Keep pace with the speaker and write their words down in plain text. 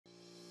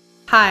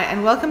Hi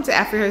and welcome to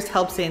Afrihost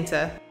Help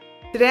Center.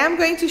 Today I'm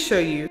going to show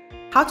you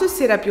how to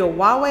set up your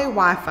Huawei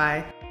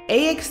Wi-Fi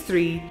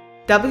AX3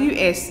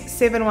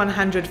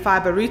 WS7100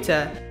 fiber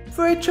router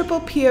for a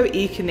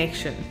PPPoE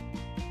connection.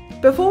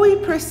 Before we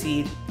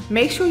proceed,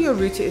 make sure your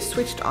router is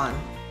switched on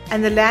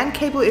and the LAN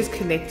cable is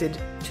connected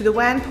to the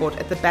WAN port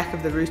at the back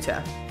of the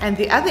router, and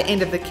the other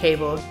end of the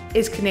cable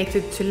is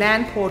connected to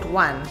LAN port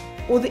 1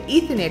 or the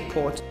Ethernet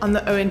port on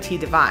the ONT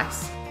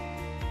device.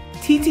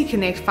 TT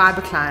Connect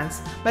fiber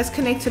clients must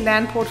connect to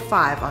LAN port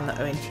 5 on the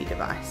ONT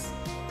device.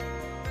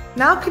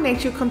 Now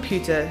connect your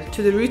computer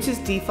to the router's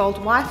default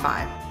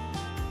Wi-Fi.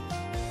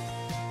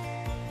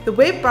 The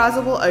web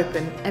browser will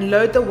open and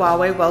load the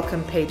Huawei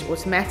welcome page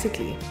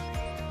automatically.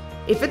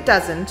 If it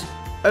doesn't,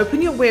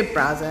 open your web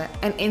browser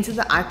and enter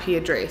the IP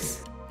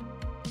address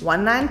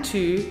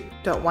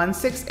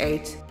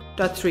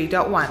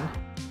 192.168.3.1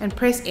 and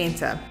press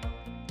enter.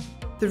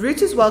 The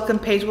router's welcome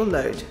page will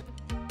load.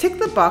 Tick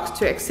the box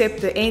to accept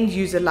the end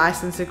user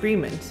license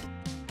agreement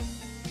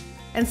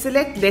and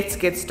select Let's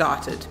Get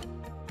Started.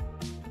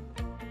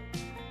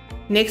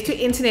 Next to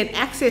Internet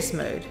Access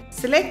Mode,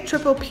 select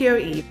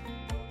PPPoE.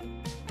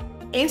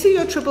 Enter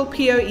your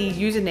PPPoE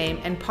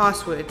username and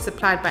password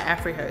supplied by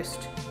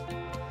Afrihost.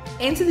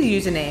 Enter the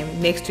username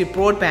next to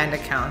Broadband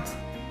Account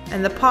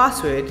and the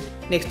password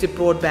next to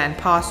Broadband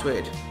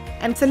Password,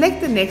 and select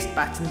the Next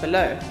button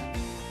below.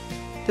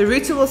 The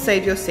router will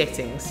save your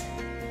settings.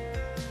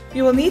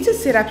 You will need to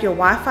set up your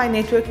Wi-Fi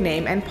network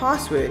name and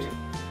password.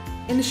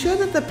 Ensure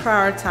that the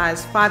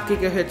prioritized 5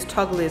 GHz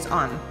toggle is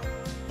on.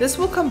 This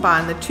will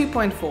combine the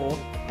 2.4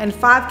 and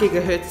 5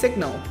 GHz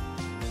signal.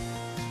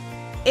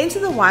 Enter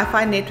the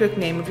Wi-Fi network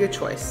name of your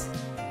choice.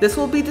 This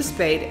will be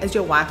displayed as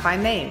your Wi-Fi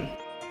name.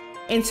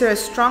 Enter a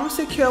strong,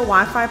 secure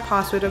Wi-Fi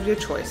password of your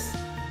choice.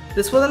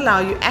 This will allow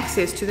you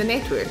access to the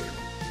network.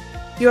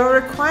 You are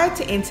required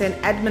to enter an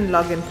admin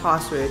login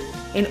password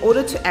in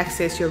order to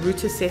access your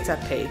router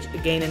setup page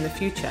again in the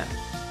future.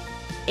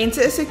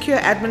 Enter a secure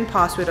admin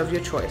password of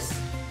your choice.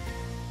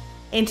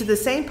 Enter the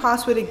same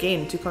password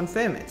again to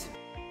confirm it.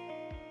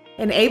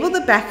 Enable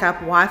the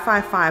backup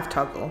Wi-Fi 5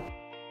 toggle.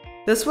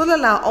 This will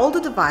allow older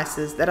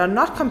devices that are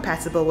not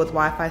compatible with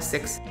Wi-Fi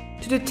 6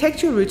 to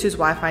detect your router's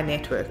Wi-Fi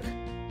network.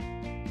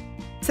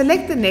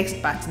 Select the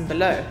Next button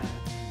below.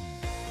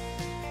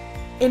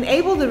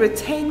 Enable the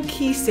Retain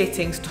Key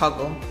Settings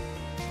toggle.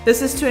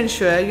 This is to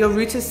ensure your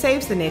router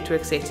saves the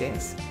network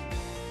settings.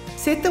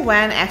 Set the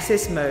WAN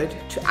access mode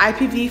to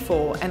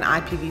IPv4 and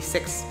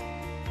IPv6.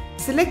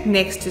 Select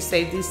Next to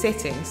save these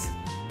settings.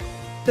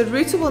 The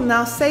router will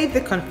now save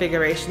the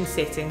configuration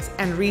settings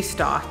and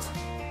restart.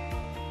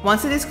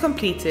 Once it is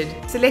completed,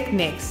 select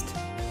Next.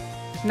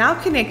 Now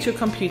connect your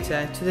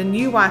computer to the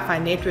new Wi-Fi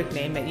network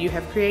name that you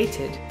have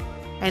created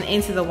and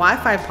enter the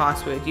Wi-Fi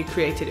password you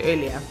created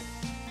earlier.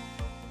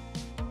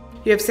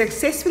 You have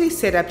successfully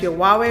set up your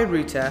Huawei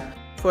router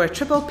for a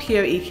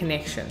PPPoE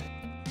connection.